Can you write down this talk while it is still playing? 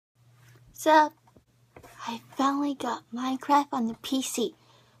What's up? I finally got Minecraft on the PC,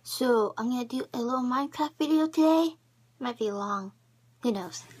 so I'm gonna do a little Minecraft video today. Might be long, who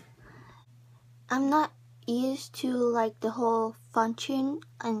knows. I'm not used to like the whole function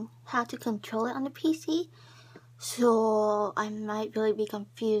and how to control it on the PC, so I might really be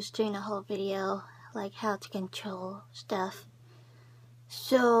confused during the whole video, like how to control stuff.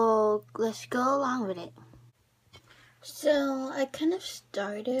 So let's go along with it. So I kind of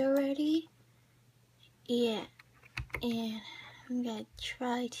started already. Yeah, and I'm gonna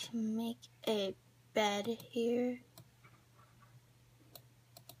try to make a bed here.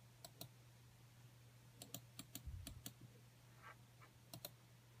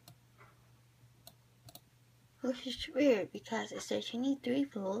 Which is weird because it says you need 3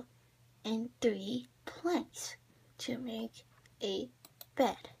 wool and 3 planks to make a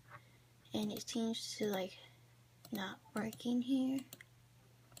bed. And it seems to like not working here.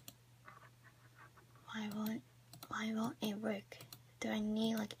 Why won't it work? Do I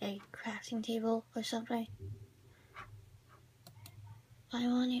need like a crafting table or something? Why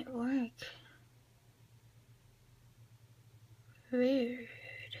won't it work? Weird.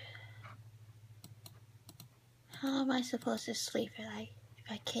 How am I supposed to sleep if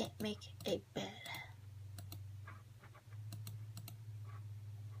I can't make a bed?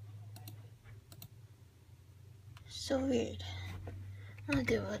 So weird. I'll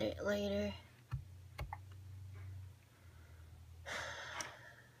deal with it later.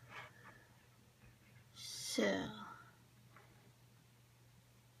 So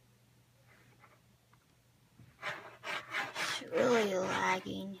it's really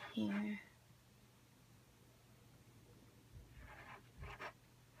lagging here.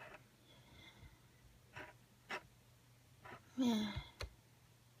 Yeah.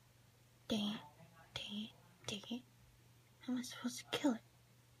 Dang it. How am I supposed to kill it?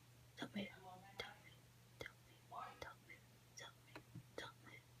 Don't move.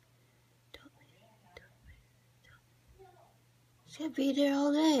 It's gonna be there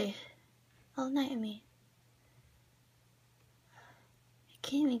all day. All night, I mean. I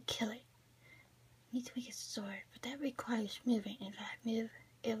can't even kill it. I need to make a sword, but that requires moving. If I move,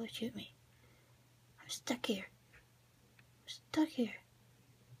 it will shoot me. I'm stuck here. This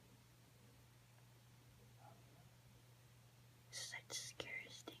is like the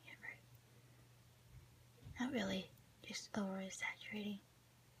scariest thing ever. Not really, just oversaturating.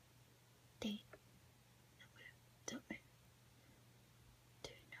 Dang. Don't move.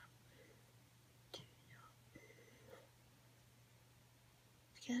 Do not move.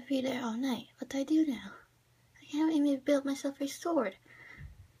 It's gonna be there all night. What do I do now? I can't even build myself a sword.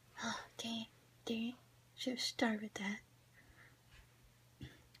 Oh, dang it. Should have started with that.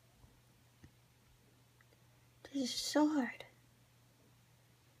 This is so hard.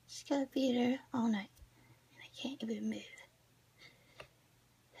 It's gotta be there all night. And I can't even move.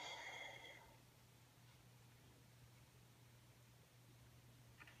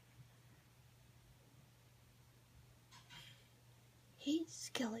 Hate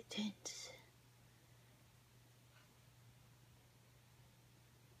skeletons.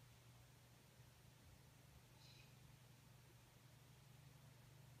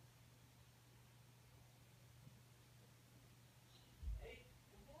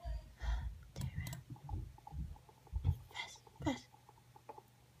 Fast.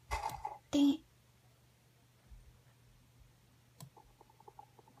 Dang it.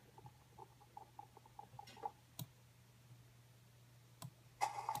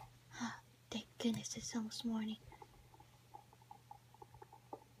 Thank goodness it's almost morning.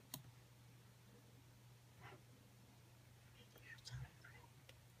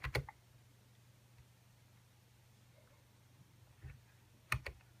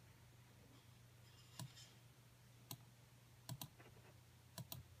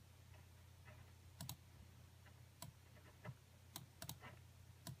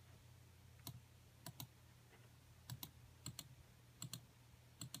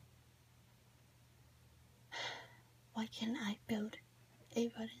 Why can't I build a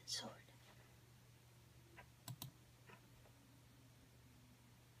wooden sword?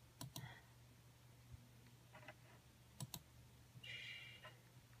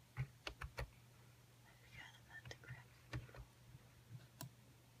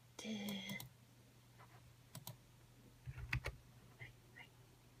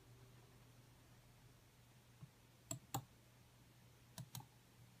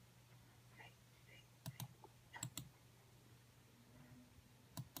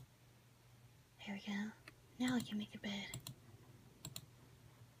 There we go. Now I can make a bed.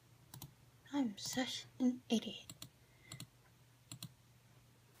 I'm such an idiot.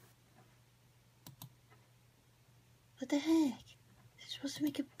 What the heck? It's supposed to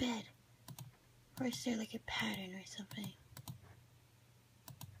make a bed. Or is there like a pattern or something?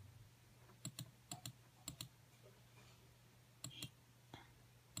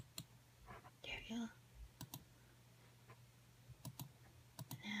 There we go.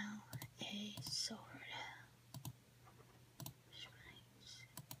 Now a sword.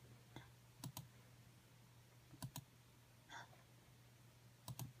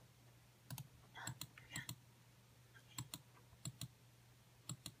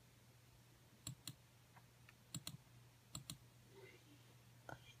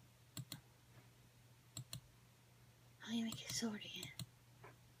 How do you make a sword again?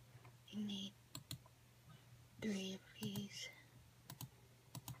 You need 3 of these.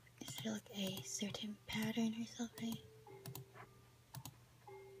 Is there like a certain pattern or something?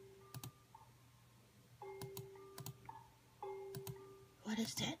 What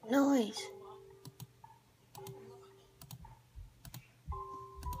is that noise?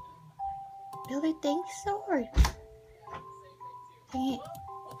 Build a dang sword. Dang it.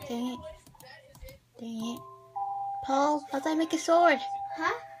 Dang it. Dang it. Paul, how do I make a sword?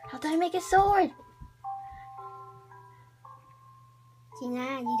 Huh? How do I make a sword?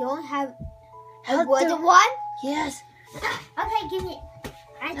 Tina, you don't have How a wooden do- one? Yes. Okay, give me.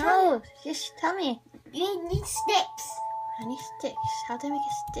 No, just tell me. You need sticks. I need sticks. How do I make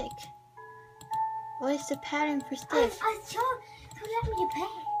a stick? What is the pattern for sticks? I told let me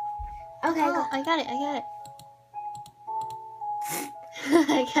play. Okay, Oh, I got it. I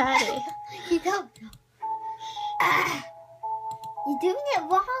got it. You don't. You're doing it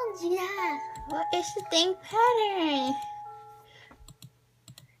wrong, Gina. What is the dang pattern?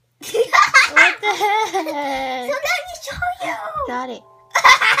 What the heck? So let me show you. Got it.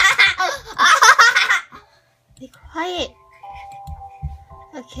 Be quiet.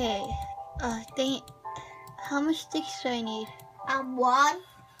 Okay. Dang it. How much sticks do I need? One.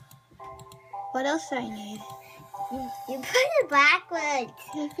 What else do I need? You put it backwards.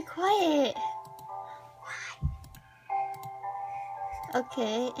 Be quiet.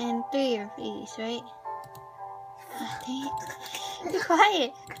 Okay, and 3 of these, right? Dang it. Be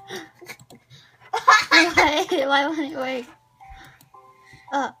quiet. Why won't it work?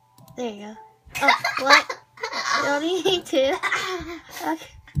 Oh, there you go. Oh, what? You only need 2.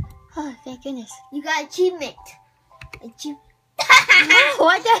 Okay. Oh, thank goodness. You got achievement.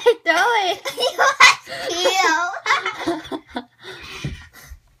 What did I throw it?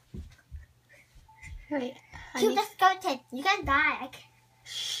 Wait. Kill the skeleton. You can die.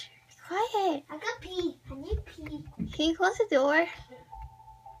 Shh. Be quiet. I got pee. I need pee. Can you close the door?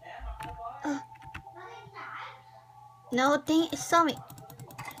 Oh. No, dang it. It saw me.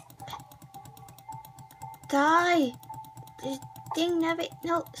 Die. Ding, nabbit.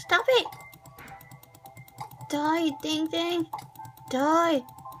 No, stop it. Die, ding, ding. Die.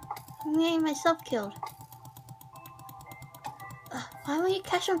 I'm getting myself killed. Why won't you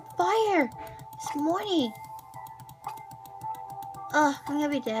catch on fire? It's morning. I'm gonna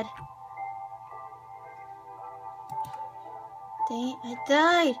be dead. Dang it, I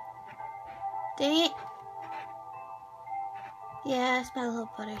died. Dang it. Yeah, it's my little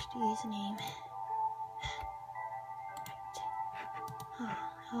brother's username. Oh,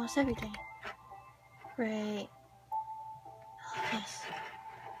 I lost everything. Great. Oh, yes.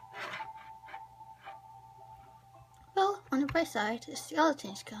 Well, on the bright side, the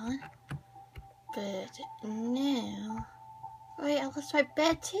skeleton's gone. But now... Wait, I lost my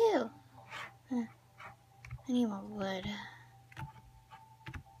bed too. I need more wood.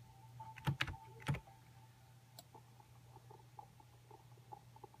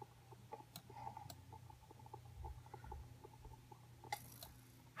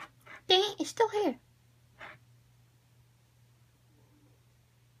 Dang it, it's still here.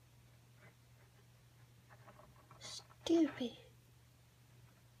 Stupid.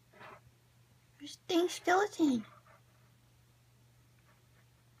 Where's the dang skeleton?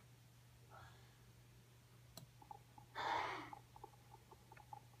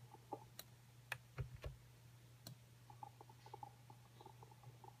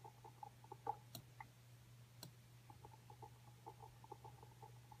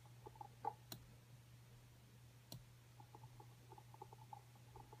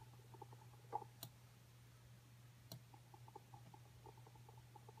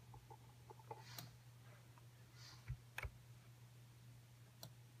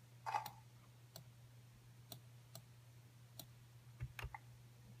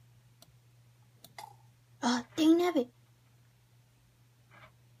 Oh, dang nabbit.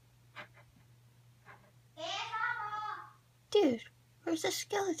 Dude, where's the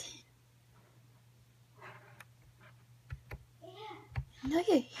skeleton? I know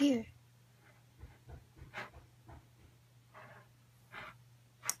you're here.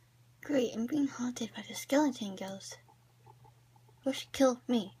 Great, I'm being haunted by the skeleton ghost. Bush killed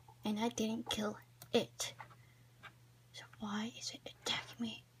me, and I didn't kill it. So why is it attacking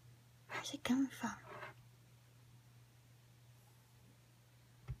me? Where's it coming from?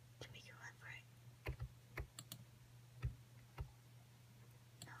 To make it run for it.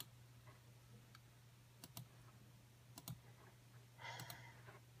 No.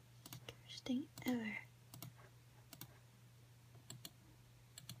 Scariest thing ever.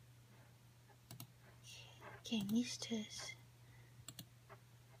 Getting used to this.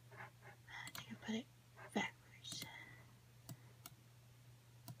 I think I put it backwards.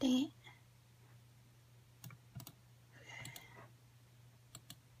 Dang it.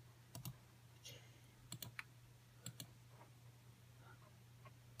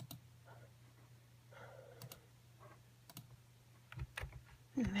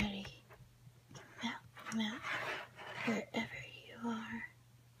 I'm ready. Come out, wherever you are.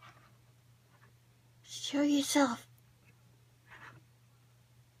 Show yourself.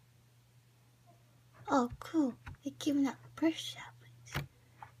 Oh, cool. They're giving out brush saplings.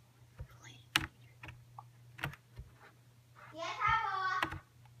 Yes, Papa.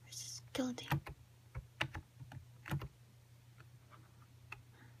 Where's the skeleton?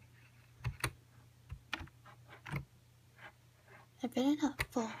 I better not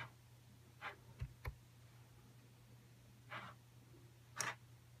fall.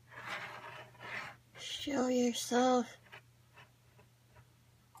 Show yourself.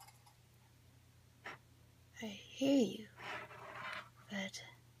 I hear you, but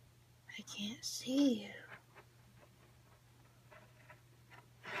I can't see you.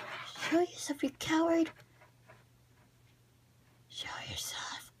 Show yourself, you coward. Show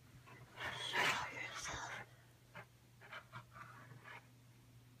yourself. Show yourself.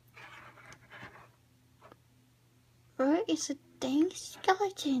 Where is the dang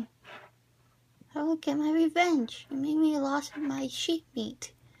skeleton? I will get my revenge. You made me lose my sheep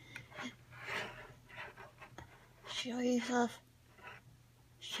meat. Show yourself.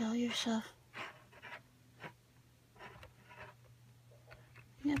 Show yourself.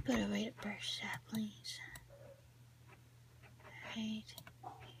 I'm gonna put away the birch saplings. Right here.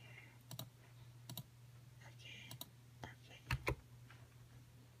 Okay.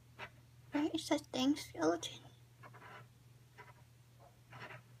 Where is that dang skeleton?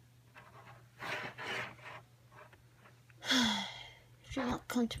 If you won't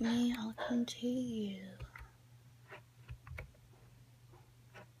come to me, I'll come to you.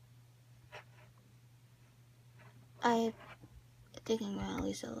 I think I'm gonna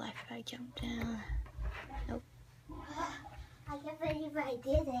lose a life if I jump down. Nope. I can't believe I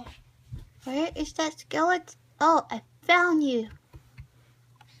did it. Where is that skeleton? Oh, I found you.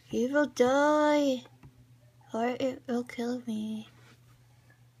 You will die, or it will kill me.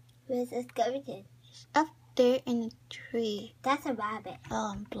 Where's the skeleton? It's up there in the tree. That's a rabbit.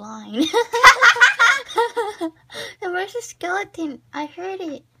 Oh, I'm blind. And where's the skeleton? I heard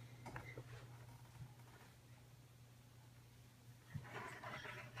it.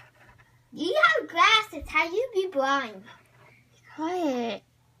 You have glasses. How you be blind? Quiet.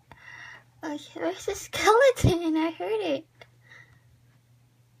 Where's the skeleton? I heard it.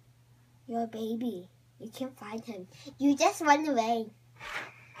 You're a baby. You can't find him. You just run away.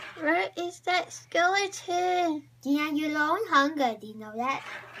 Where is that skeleton? Gina, you're low on hunger. Do you know that?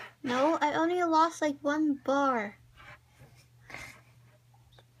 No, I only lost like 1 bar.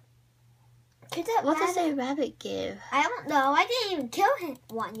 What does a rabbit give? I don't know. I didn't even kill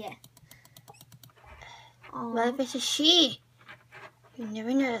one yet. Oh. What if it's a she? You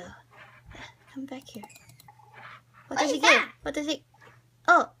never know. Come back here. What does it give? What does it?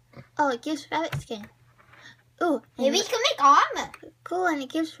 Oh, it gives rabbit skin. Ooh, maybe you can make armor. Cool, and it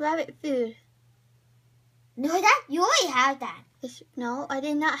gives rabbit food. No, you already have that. No, I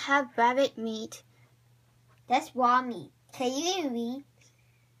did not have rabbit meat. That's raw meat. Can you even read?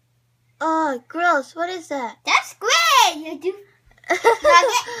 Oh, gross! What is that? That's squid. You do.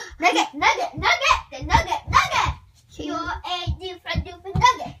 Nugget. You're a different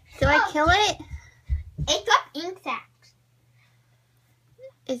nugget. Do I kill it? It's got ink sacs.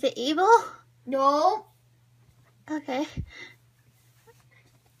 Is it evil? No. Okay.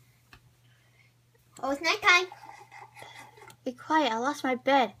 Oh, it's nighttime. Be quiet. I lost my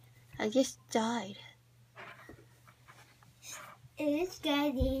bed. I just died. It's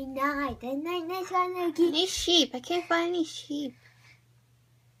getting night. The night is gonna I get. need sheep. I can't find any sheep.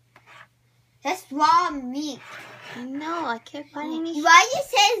 That's raw meat. I know. I can't find any sheep. Why you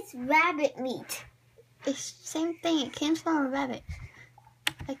say it's rabbit meat? It's the same thing. It came from a rabbit.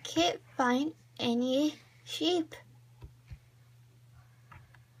 I can't find any sheep.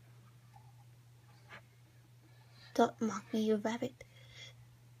 Don't mock me, you rabbit.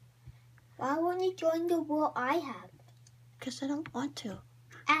 Why won't you join the world I have? Because I don't want to.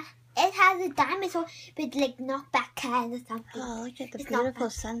 It has a dinosaur with like knockback can or something. Oh, look at the It's beautiful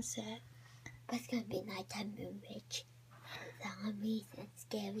not sunset. But it's gonna be nighttime moon ridge. Zombies and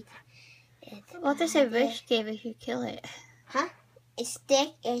scary. What does a witch give if you kill it? Huh? It's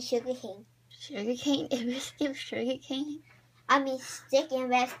stick and sugar cane. Sugar cane? A witch gives sugar cane? I mean stick and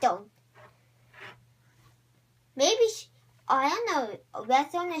redstone. Maybe I don't know.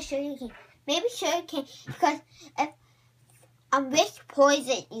 Redstone and sugar cane. Maybe sugar cane because if a witch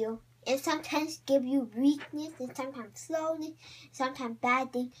poison you, it sometimes give you weakness and sometimes slowness, sometimes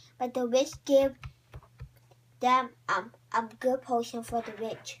bad things. But the witch give them a good potion for the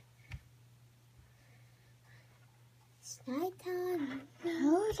witch. It's nighttime.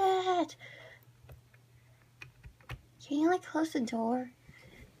 No, Dad. Can you like close the door?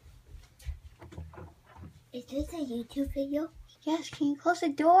 Is this a YouTube video? Yes, can you close the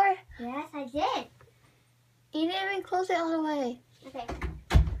door? Yes, I did. You didn't even close it all the way. Okay.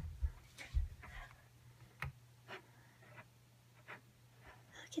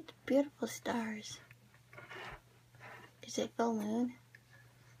 Look at the beautiful stars. Is it full moon?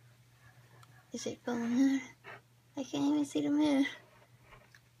 Is it full moon? I can't even see the moon.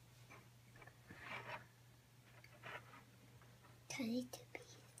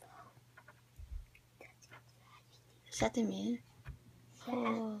 Is that the moon? Yeah.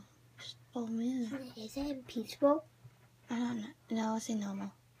 Oh, it's full moon. Is it peaceful? I don't know. No, it's a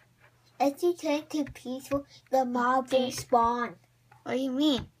normal. As you turn to peaceful, the mob will spawn. What do you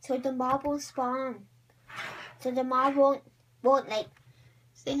mean? So the mob will spawn. So the mob won't like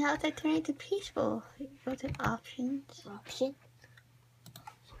Then how did I turn it to peaceful? Go to options. option.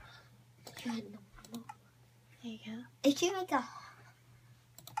 There you go. It should make a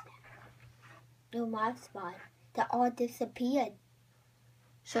no mob spawn. They all disappeared.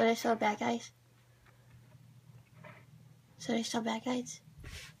 So they're still bad guys? So they're still bad guys?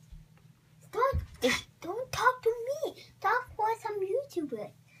 Don't talk to me. Talk for some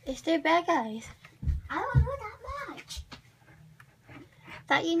YouTubers. Is there bad guys? I don't know that much.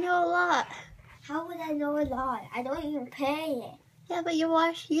 Thought you know a lot. How would I know a lot? I don't even pay it. Yeah, but you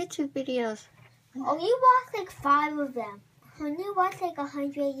watch YouTube videos. Only watched like 5 of them. Only watched like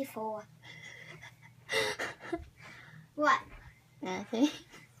 184. What? Nothing.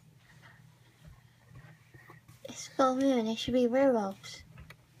 It's full moon. It should be werewolves.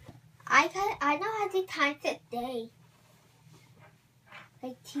 I know how to time the day.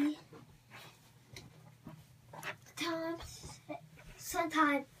 Like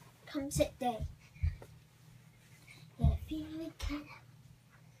sometime comes at day. Yeah, if you can.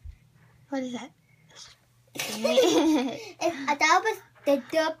 What is that? That was the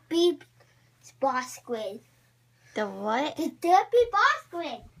derpy boss squid. The what? The derpy boss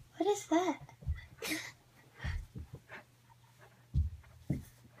squid. What is that?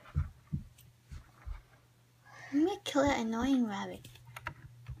 I'm gonna kill that annoying rabbit.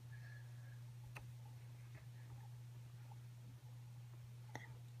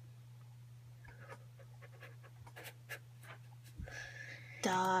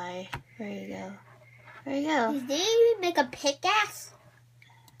 Die. There you go. There you go. Did you even make a pickaxe?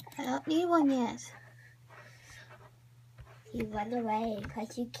 I don't need one yet. You run away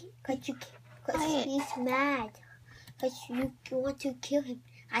because Quiet. he's mad. Because you want to kill him.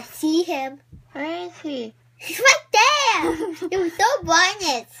 I see him. Where is he? He's right there. You're so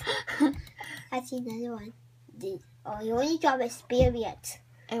blinded. I see another one. Oh, you only drop experience.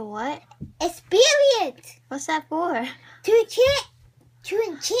 A what? Experience. What's that for? To enchant. To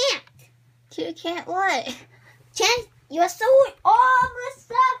enchant. You can't what? Chance your sword, all this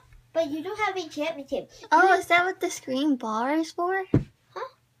stuff. But you don't have enchantment tip. Oh, is that what the screen bar is for? Huh?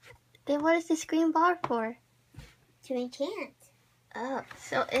 Then what is the screen bar for? To enchant. Oh,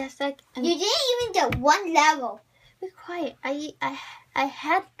 so it's like... You didn't even get 1 level. Be quiet. I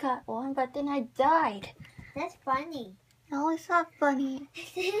had got one, but then I died. That's funny. No, it's not funny.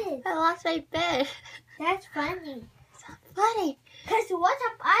 It is. I lost my bed. That's funny. It's not funny. Because what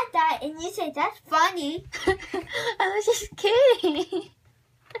if I die and you say that's funny? I was just kidding.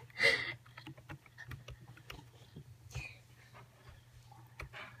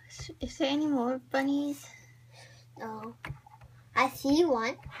 Is there any more bunnies? No. I see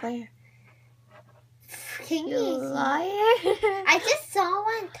one. Where? Can You you see? liar. I just saw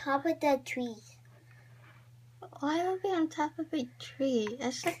one on top of the tree. Why would it be on top of a tree?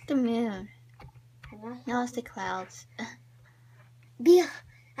 That's like the moon. I'm not No, it's the clouds.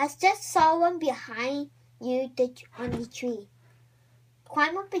 I just saw one behind you on the tree.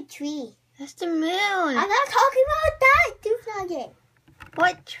 Climb up a tree. That's the moon. I'm not talking about that, Doof Nugget.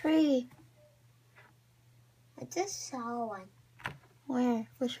 What tree? I just saw one. Where?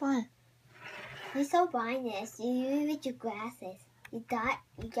 Which one? You're so blindness. You use with your glasses. You thought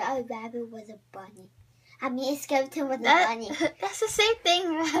a rabbit was a bunny. I mean, a skeleton was a bunny. That's the same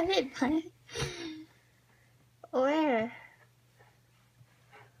thing, rabbit bunny. Where?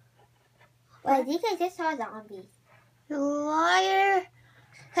 Well, I think I just saw zombies. You liar.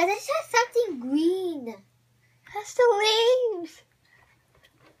 Because I saw something green. That's the leaves.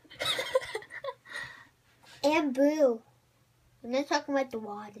 And blue. I'm not talking about the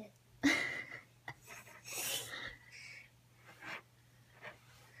water.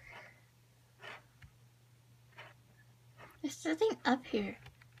 There's nothing up here.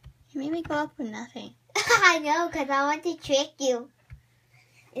 You made me go up with nothing. I know, because I want to trick you.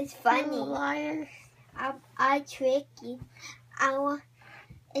 It's funny. You liar. I trick you.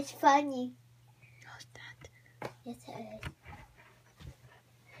 It's funny. How's that? Yes, it is.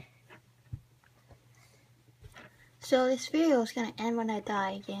 So this video is gonna end when I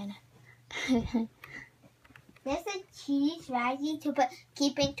die again. There's a cheese ready to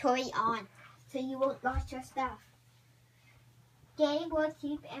keep inventory on, so you won't lose your stuff. Game will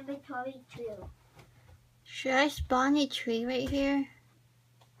keep inventory too. Should I spawn a tree right here?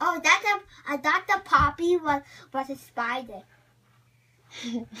 Oh, I thought the poppy was a spider.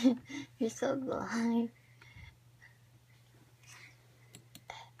 You're so blind.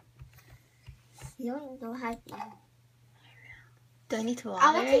 You don't know how to do. Do I need to I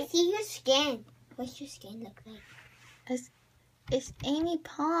water want to it? see your skin. What's your skin look like? It's Amy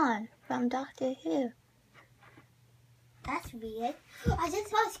Pond from Doctor Who. That's weird. I just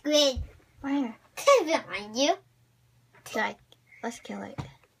saw a squid. Where? Behind you. Let's kill it.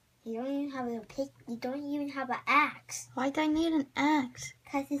 You don't even have a pick. You don't even have an axe. Why do I need an axe?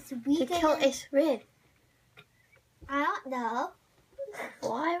 Cause it's To weaker. kill a squid. I don't know.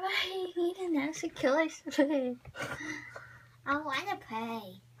 Why would I need an axe to kill a squid? I want to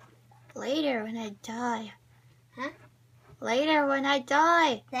play. Later when I die. Huh? Later when I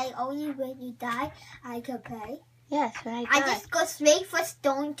die. Like only when you die, I can play. Yes, when I die. I just go straight from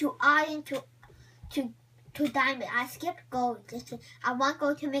stone to iron to diamond. I skip gold. I want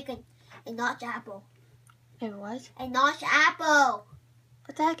gold to make a notch apple. It was? A notch apple.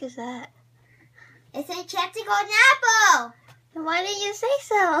 What the heck is that? It's an enchanted golden apple. Then why didn't you say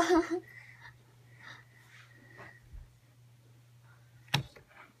so?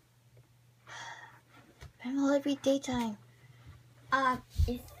 When will it be daytime?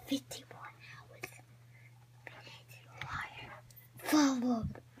 It's 51 hours. Liar.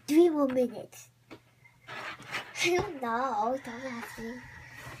 3 more minutes. I don't know. Don't ask me.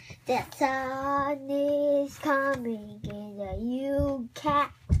 The sun is coming and the you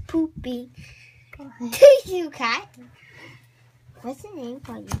cat pooping. You cat? What's the name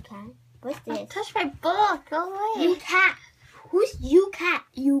for you cat? What's this? Don't touch my book. Go away. You cat. Who's you cat?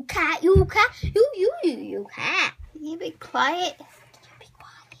 You cat. You cat. You cat. Can you be quiet? You be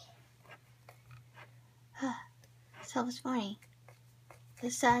quiet. So it's morning.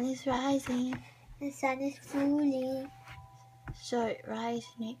 The sun is rising. The sun is falling. So it rises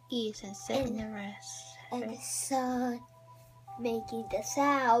in the east and sets in the west. And the sun making the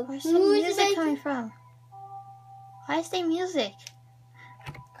sound. Where's the music coming from? Why is there music?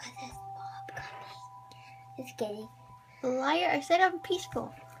 Because there's mob coming. It's getting. Liar, I said I'm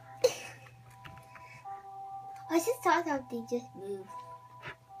peaceful. I just saw something just move.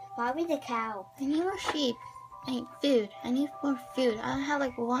 Probably the cow. I need more sheep. I need food. I need more food. I don't have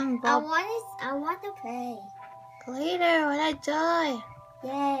like one I bulb. want to play. Later when I die.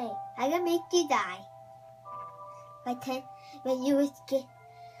 Yay. I can make you die. When you was get,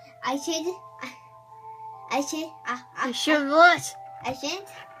 I should You should what?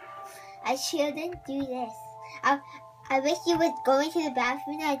 I shouldn't do this. I wish you was going to the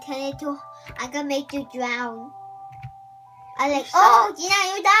bathroom and I turn it to, I can make you drown. I'm like, oh, Gina,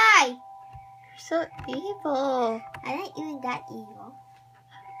 you die. You're so evil. I'm not even that evil.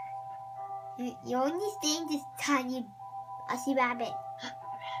 You only seeing this tiny, Aussie rabbit.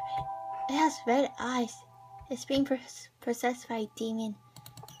 It has red eyes. It's being possessed by a demon.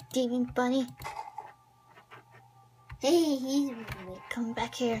 Demon bunny. Hey, he's moving. Come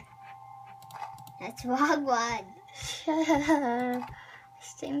back here. That's the wrong one.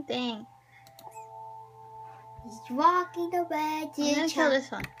 Same thing. He's walking away I'm gonna kill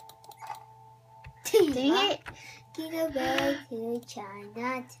this one. Dang it. Walking away to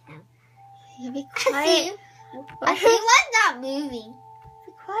Chinatown. You be I quiet. see one's not moving.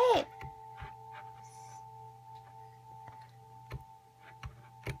 Be quiet.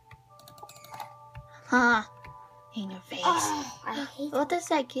 Huh. In your face. Oh, I hate What does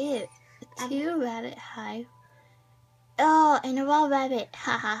that give? A 2 rabbit hive. Oh, and a wild rabbit.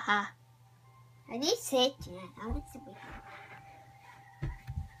 Ha ha ha. I need safety. I want to be.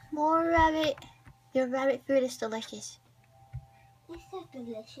 More rabbit. Your rabbit food is delicious. It's so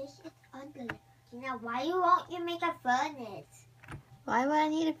delicious. It's undelicious. Now, why won't you make a furnace? Why would I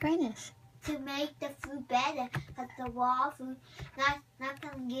need a furnace? To make the food better. Because the raw food not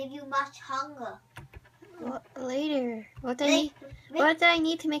going to give you much hunger. What, later. What do I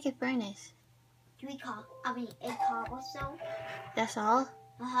need to make a furnace? 8 cobblestone. That's all?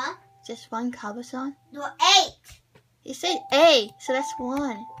 Uh-huh. Just 1 cobblestone? No, 8. You said A, so that's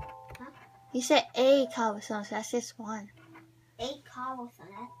 1. Huh? You said A cobblestone, so that's just 1. 8 cobblestone.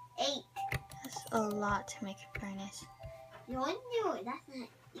 That's 8. That's a lot to make a furnace. You want to do it.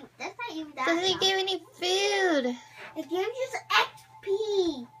 That's not even that. Doesn't give any food. It gives you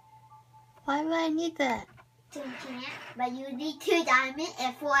XP. Why would I need that? To enchant, but you need 2 diamonds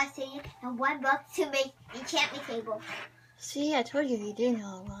and 4 obsidian and 1 book to make enchantment table. See, I told you do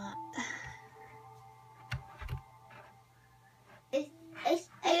know a lot. Where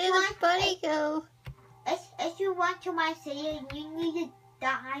did the buddy go? If you want to my city, you need a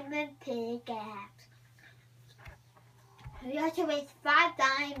diamond pickaxe. You have to waste 5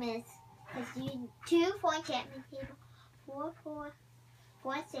 diamonds. Because you need 2 for enchantment table, 4 for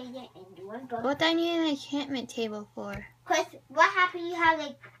 1 obsidian, and 1 book. What do I need an enchantment table for? Because what happens, you have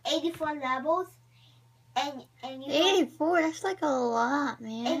like 84 levels. And you 84? That's like a lot,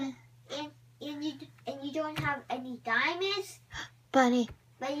 man. and you don't have any diamonds. Bunny.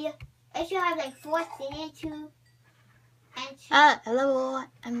 But if you have like 4 obsidian, 2 and 2.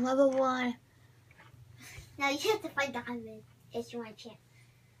 I'm level 1. Now you have to find diamonds if you want to champ.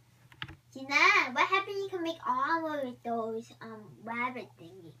 See now, what happens? You can make armor with those rabbit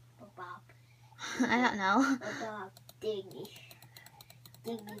thingy, Bob. I don't know. Bob, dingy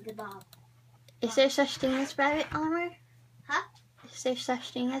the Bob. Is there such thing as rabbit armor? Huh? Is there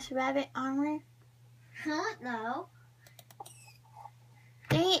such thing as rabbit armor? I don't know.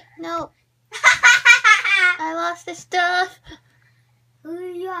 Dang it, no. I lost the stuff.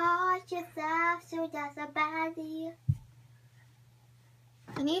 You lost yourself, so that's a bad deal.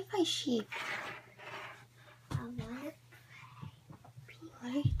 I need to find sheep. I want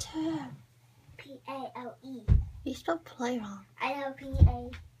Later. P-A-L-E. You spelled play wrong. I know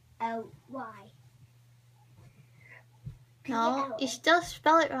P-A-L-Y. No, you still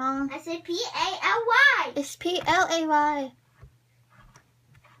spell it wrong. I said P-A-L-Y. It's P-L-A-Y.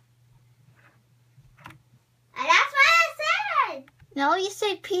 And that's what I said. No, you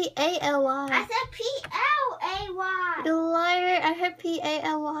said P-A-L-Y. I said P-L-A-Y. You liar, I heard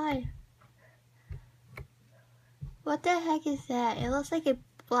P-A-L-Y. What the heck is that? It looks like a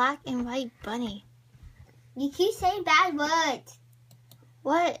black and white bunny. You keep saying bad words.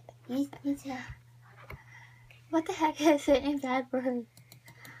 What? You say, What the heck is it in bad word?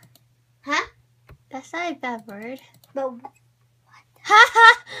 huh? That's not a bad word. But Ha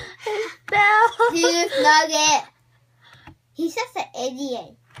ha! It fell! Dude, Nugget. He's just an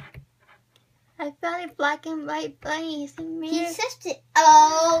idiot. I found a black and white bunny. It's in mirror. He's just an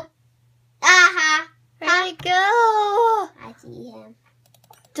aha. Where'd it go? I see him.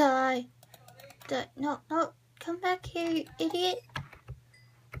 Die. No, come back here, you idiot.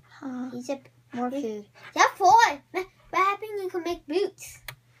 He's a More food. That's 4. What happened? You can make boots.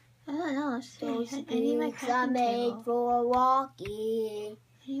 I don't know. Let's see. Those I need my boots are crafting made table. for walking.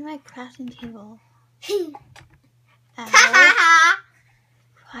 I need my crafting table. Ha ha ha.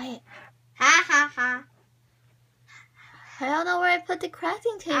 Quiet. Ha ha ha. I don't know where I put the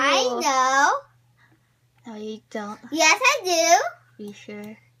crafting table. I know. No, you don't. Yes, I do. You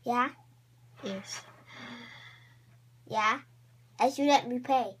sure? Yeah. Yes. Yeah. As you let me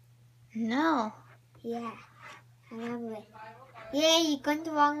pay. No. Yeah. I remember it. Yeah, you're going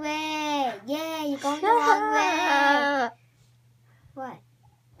the wrong way. Yeah, you're going the wrong way. What?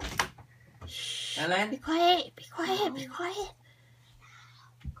 Shh. Ellen? Be quiet. Be quiet. Be quiet.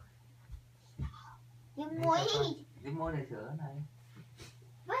 You mua gì? Đi mua trà sữa này.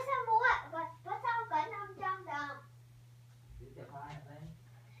 Bữa sao mua? Bữa sao cỡ 500 đồng?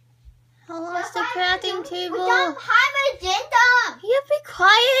 I lost the crafting table. 129 đồng. You be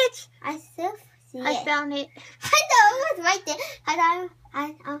quiet. I still see I it. found it. I know it was right there.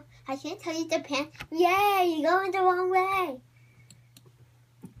 I can't tell you the pen. Yeah, you're going the wrong way.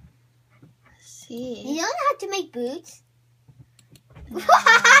 Let's see. You don't know how to make boots. No.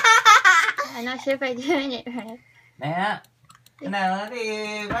 I'm not sure if I'm doing it right. Nè, Nào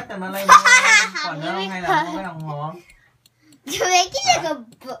thì bắt tầm nó lên còn nữa không hay là không có đồng hồ? You make it like a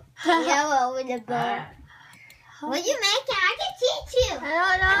yellow with a bow. What you make? I can teach you. I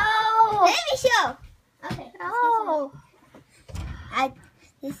don't know. Let me show. Okay. No.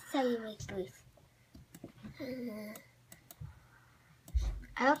 This is how you make boots.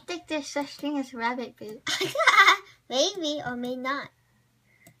 I don't think there's such thing as rabbit boots. Maybe or may not.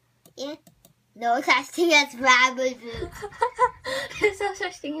 Yeah. No such thing as rabbit boots. There's no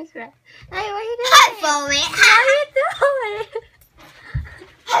such thing as rabbit. Hey, what are you I doing? fold it. What are you doing?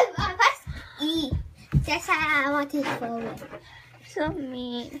 I press E. That's how I want to fold it. So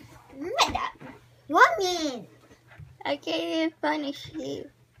mean. What mean? I can't even punish you.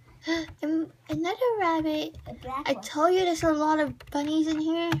 Another rabbit. A black I one. told you there's a lot of bunnies in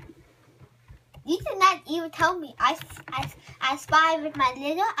here. You did not even tell me. I spied with my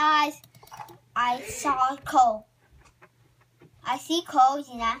little eyes. I saw Cole. I see Cole,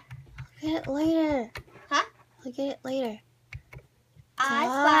 you know. Look at it later. Huh? Look at it later. I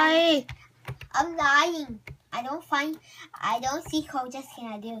spy. Bye. I'm lying. I don't see Cole. Just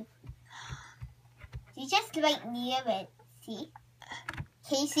can I do? You just right near it. See?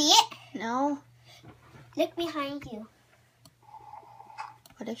 Can you see it? No. Look behind you.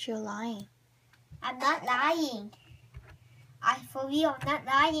 What if you're lying? I'm not lying. For real, I'm not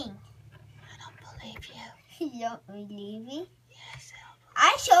lying. I don't believe you. You don't believe me? Yes.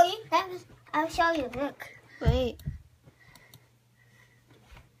 I'll show you. I'll show you. Look. Wait.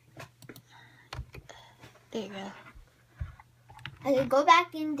 There you go. I can go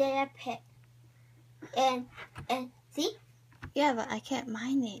back in their pit. And see? Yeah, but I can't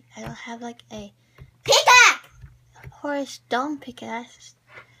mine it. I don't have like a Pickaxe! or a stone pickaxe.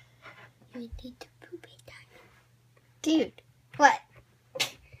 You need to poop it. Dude. What?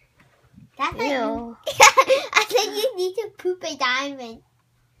 That's like Ew. I said you need to poop a diamond.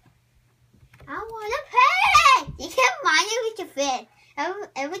 I want to pet. You can't mine it with your fish.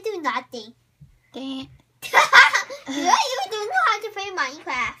 I would do nothing. Dang it. You don't even know how to play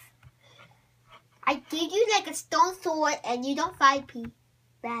Minecraft. I give you like a stone sword and you don't fight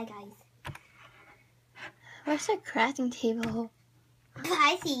bad guys. Where's the crafting table?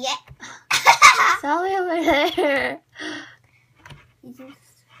 I see it. It's all the way over there.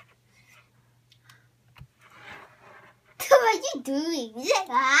 What are you doing? You're like,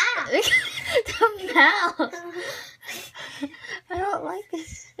 ah. The mouse. I don't like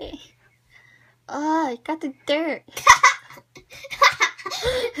this thing. Oh, it got the dirt.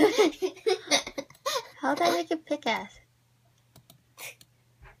 How did I make a pickaxe?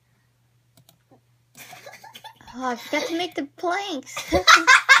 Oh, I forgot to make the planks.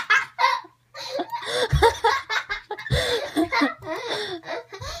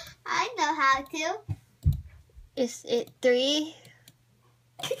 I know how to. Is it 3?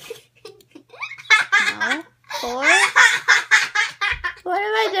 No. 4? What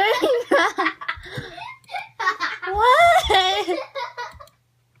am I doing? What?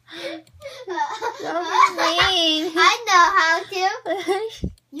 So mean. I know how to.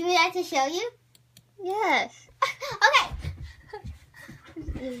 You would like to show you? Yes. Okay.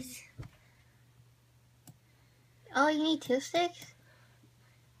 Oh, you need 2 sticks?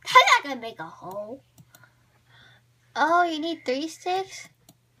 I'm not gonna make a hole. Oh, you need 3 sticks?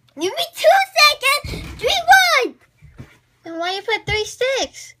 Give me 2 seconds. 3, 1. Then why you put 3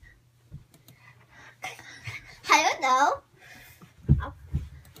 sticks? I don't know.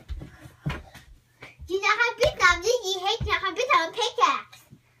 You know how big I'm you hate how big I'm pickaxe.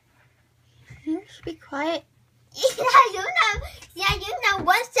 You should be quiet. You know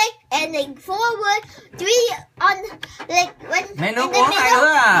 1 stick and like forward, 3 on like one Lấy in nước the uống này nữa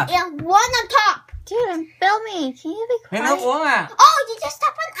à? middle, and 1 on top. Dude, I'm filming. Can you be Lấy nước quiet? uống à? Oh, you just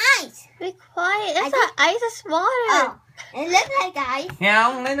step on ice. Be quiet. That's I not ice, that's water. Oh, it looks like ice. Nghe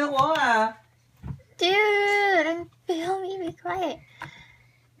không? Lấy nước uống à? Dude, I'm filming. Be quiet.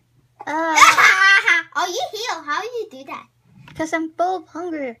 Oh, you heal. How do you do that? Because I'm full of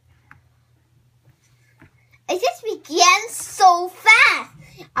hunger. It just began so fast.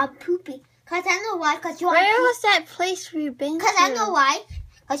 I'm pooping. Because I know why. Because you're Where on was that place we've been to? Because I know why.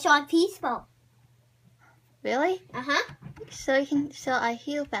 Because you're on peaceful. Really? Uh-huh. So I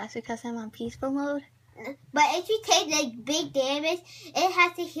heal faster because I'm on peaceful mode? But if you take like big damage, it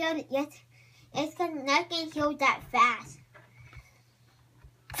has to heal. Yes, it's not gonna heal that fast.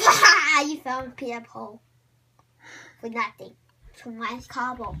 You fell in a peanut hole for nothing. For my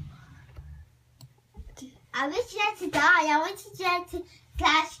cobble. I wish you had to die. I want you to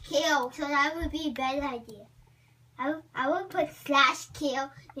 /kill, so that would be a better idea. I would put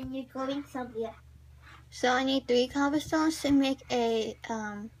 /kill when you're going somewhere. So I need 3 cobblestones to make a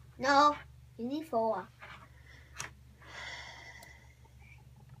No, you need 4.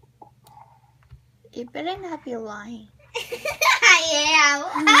 You better not be lying. I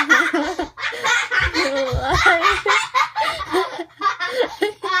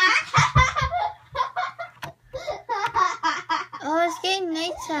Oh, it's getting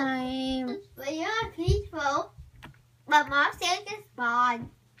nighttime. But you're peaceful. But Mom says it's fun.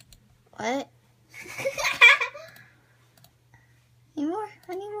 What?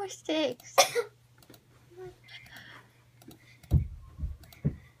 I need more sticks.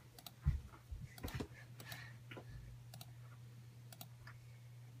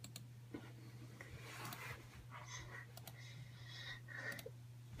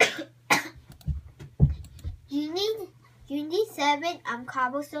 You need 7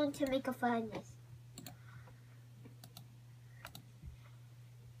 cobblestone to make a furnace.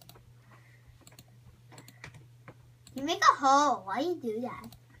 You make a hole. Why you do that?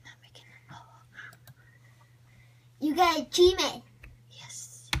 I'm not making a hole. You get an achievement.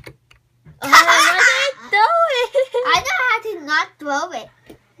 Yes. Oh, why did I throw it? I know how to not throw it.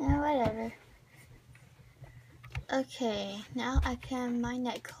 Yeah, whatever. Okay, now I can mine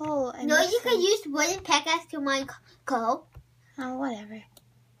that coal. And No, you can use wooden pickaxe to mine coal. Oh, whatever.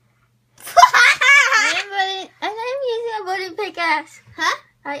 I am using a wooden pickaxe. Huh?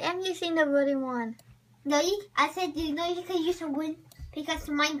 I am using the wooden one. No, I said, do you know you can use a wooden pickaxe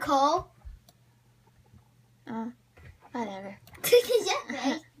to mine coal? Oh, whatever. You just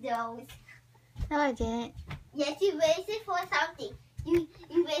raised those. No, I didn't. Yes, you raised it for something. You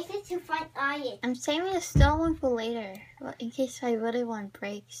raised it to find iron. I'm saving the stone one for later, in case my wooden one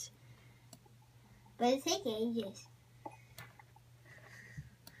breaks. But it takes ages.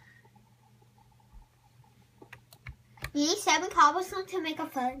 You need 7 cobblestone to make a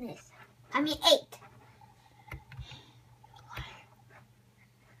furnace. I mean 8.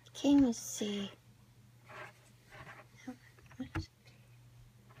 Can't even see. I'm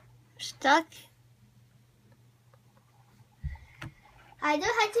stuck. I know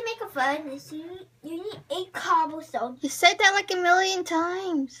how to make a furnace. You need 8 cobblestone. You said that like a million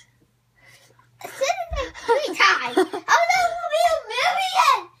times. I said it like 3 times. Oh, that will be a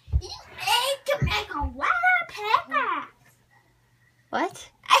million. You need 8 to make a wooden pickaxe. What?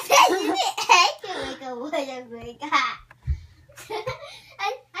 I said you need 8 to make a wooden pickaxe. I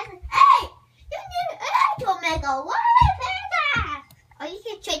said, hey, you need 8 to make a wooden pickaxe. Or you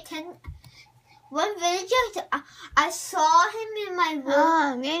can trade 10. One villager, I saw him in my room.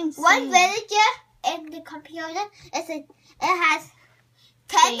 Oh, I'm getting One sick. villager in the computer, it has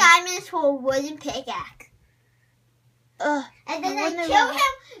 10 Same. diamonds for a wooden pickaxe. Ugh. And then I I wonder killed why.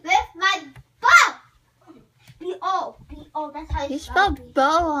 him with my bow. B-O, that's how You spell spelled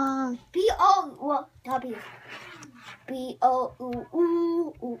bow wrong. B-O, well, W. B-O, ooh,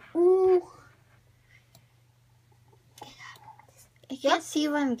 ooh, ooh, ooh. I can't see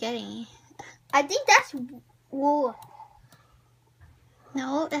what I'm getting. I think that's wool.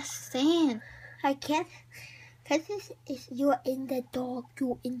 No, that's sand. I can't, because this is, you're in the dark,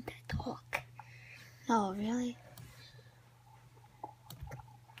 you're in the dark. Oh, really?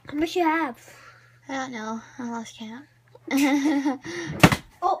 How much you have? I don't know. I lost count.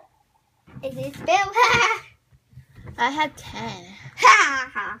 Oh, is it spell? I had 10.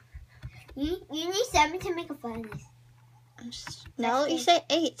 You need 7 to make a furnace. No, you said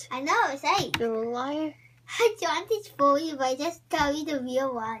 8. I know, it's 8. You liar. I don't teach for you, but I just tell you the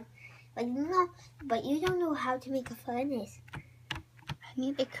real one. But you don't know how to make a furnace. I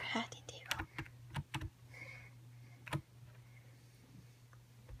need a crafting table.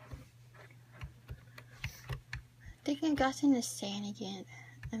 I think I got in the sand again.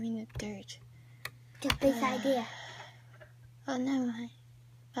 I mean the dirt. The big idea. Oh, never mind.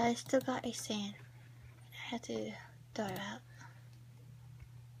 But I still got a sand. I had to throw it out.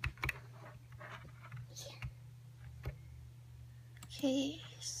 Okay,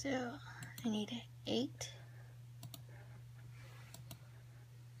 so I need 8.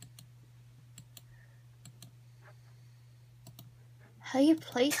 How you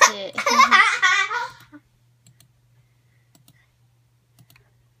place it?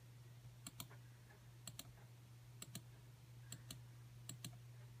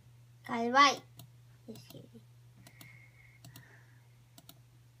 Got it right. Just kidding.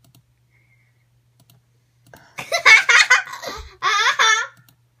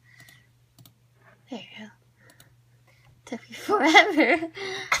 There you go. Took me forever.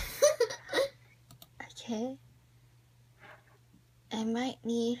 Okay. I might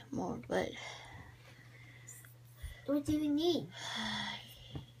need more wood. What do you need?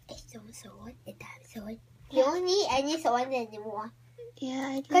 A stone sword, a diamond sword. You don't need any sword anymore. Yeah,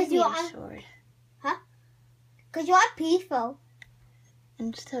 I do 'Cause need you a are- sword. Because you are peaceful.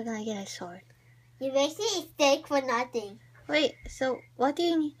 I'm still gonna get a sword. You're wasting a steak for nothing. Wait, so what do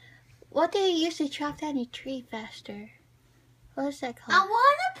you need? What do you use to chop down a tree faster? What is that I called?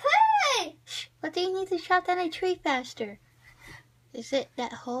 want to play. What do you need to chop down a tree faster? Is it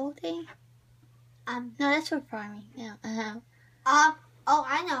that whole thing? No, that's for farming. No, Oh,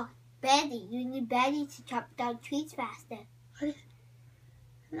 I know. Betty. You need Betty to chop down trees faster. I'm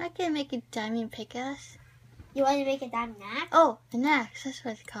not gonna make a diamond pickaxe. You want to make a diamond axe? Oh, an axe. That's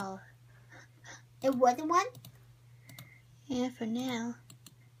what it's called. A wooden one? Yeah, for now.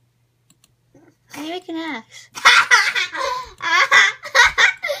 I make an axe.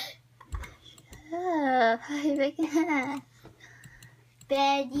 Oh, I make an axe.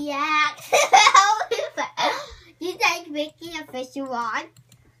 Betty axe. You like making a fishing rod?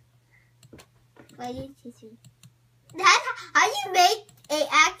 What is this? That's how you make an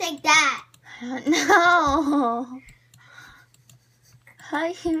axe like that. I don't know.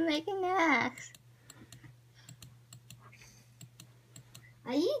 How do you make an axe?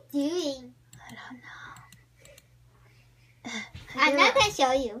 What are you doing? I don't know. I'm not going to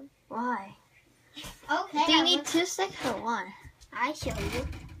show you. Why? Okay. Do you need 2 sticks or 1? I show you.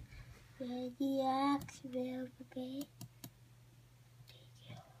 Betty axe will be.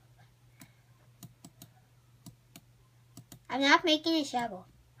 I'm not making a shovel.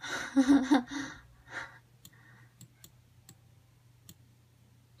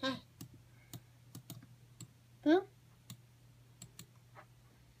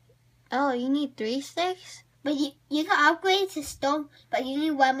 Oh, you need 3 sticks? But you can upgrade to stone, but you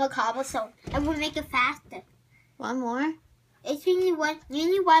need 1 more cobblestone. And we'll make it faster. 1 more? If you need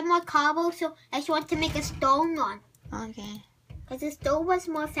one more cobblestone, I just want to make a stone one. Okay. Because the stone was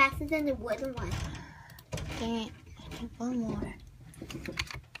more faster than the wooden one. Dang it. I need 1 more.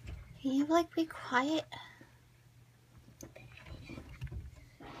 Can you, be quiet?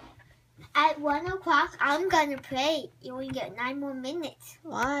 At 1 o'clock, I'm going to play. You only get 9 more minutes.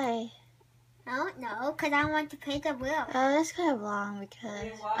 Why? I don't know, because I want to play the wheel. Oh, that's kind of long because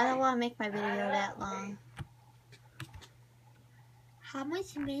I don't want to make my video that long. How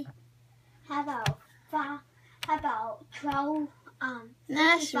much me? How about 12?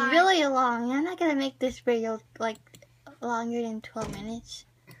 That's 55. really long. I'm not going to make this video, longer than 12 minutes.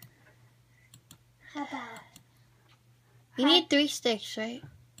 How about? You need 3 sticks, right?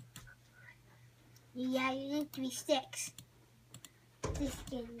 Yeah, you need 3 sticks. This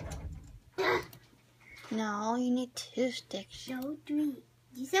game No, you need 2 sticks. No, 3.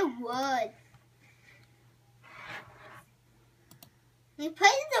 These are wood. You put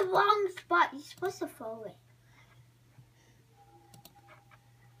it in the wrong spot. You're supposed to throw it.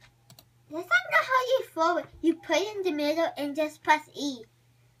 That's not how you throw it. You put it in the middle and just press E.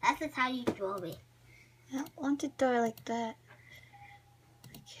 That's just how you throw it. I don't want to throw it like that.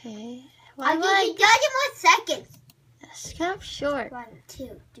 Okay. I'll Why give would you 30 more seconds. That's kind of short. 1,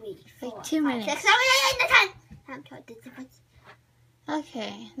 2, 3, 4, 2 5, minutes. 6, 7, 8, 9, 10. I'm trying to difference.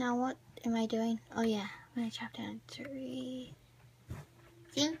 Okay, now what am I doing? Oh yeah, I'm gonna chop down 3.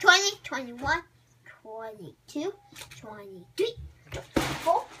 20, 21, 22, 23,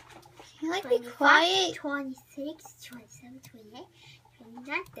 24, Can you be 25, quiet? 26, 27, 28,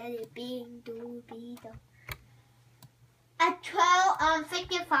 29, 30, bing, do, be, do. At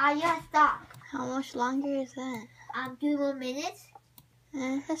 12:55, you have to stop. How much longer is that? 2 more minutes.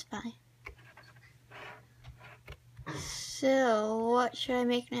 That's fine. So, what should I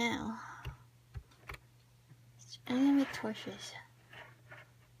make now? I'm gonna make torches.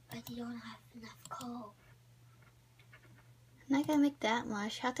 But you don't have enough coal. I'm not gonna make that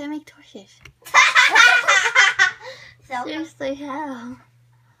much. How do I make torches? So, Seriously, how?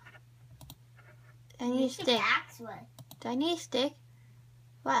 I need a use the stick. axe wood. Do I need a stick?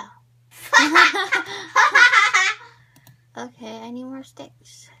 Wow. Okay, I need more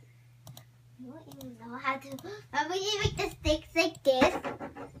sticks. You don't even know how to. Remember you make the sticks like this?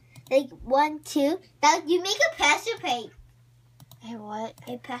 Like 1, 2. Now you make a pressure plate. Hey, what?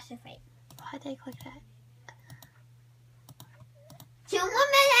 A pressure plate. Why did I click that? 2 more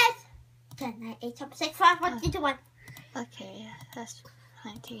minutes. 10, 9, 8, 7, 6, 5, 4, 3, 2, 1. Okay, that's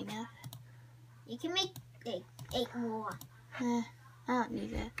plenty enough. You can make like 8 more. I don't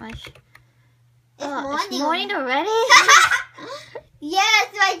need that much. It's It's morning already? Yes,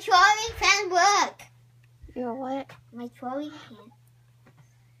 my trolling can work. You're what? My trolling can.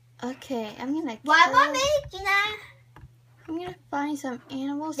 Okay, I'm gonna One more kill. minute, Gina. I'm gonna find some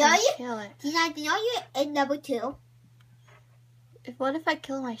animals No, and you- kill it. Gina, do you know you're in number 2? What if I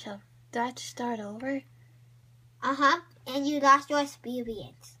kill myself? do I have to start over? And you lost your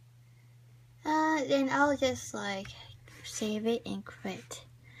experience. Then I'll just like save it and quit.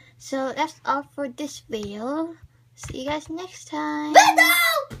 So that's all for this video. See you guys next time.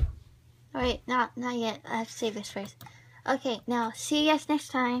 Alright, not yet. I have to save this first. Okay, now see you guys next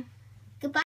time. Goodbye.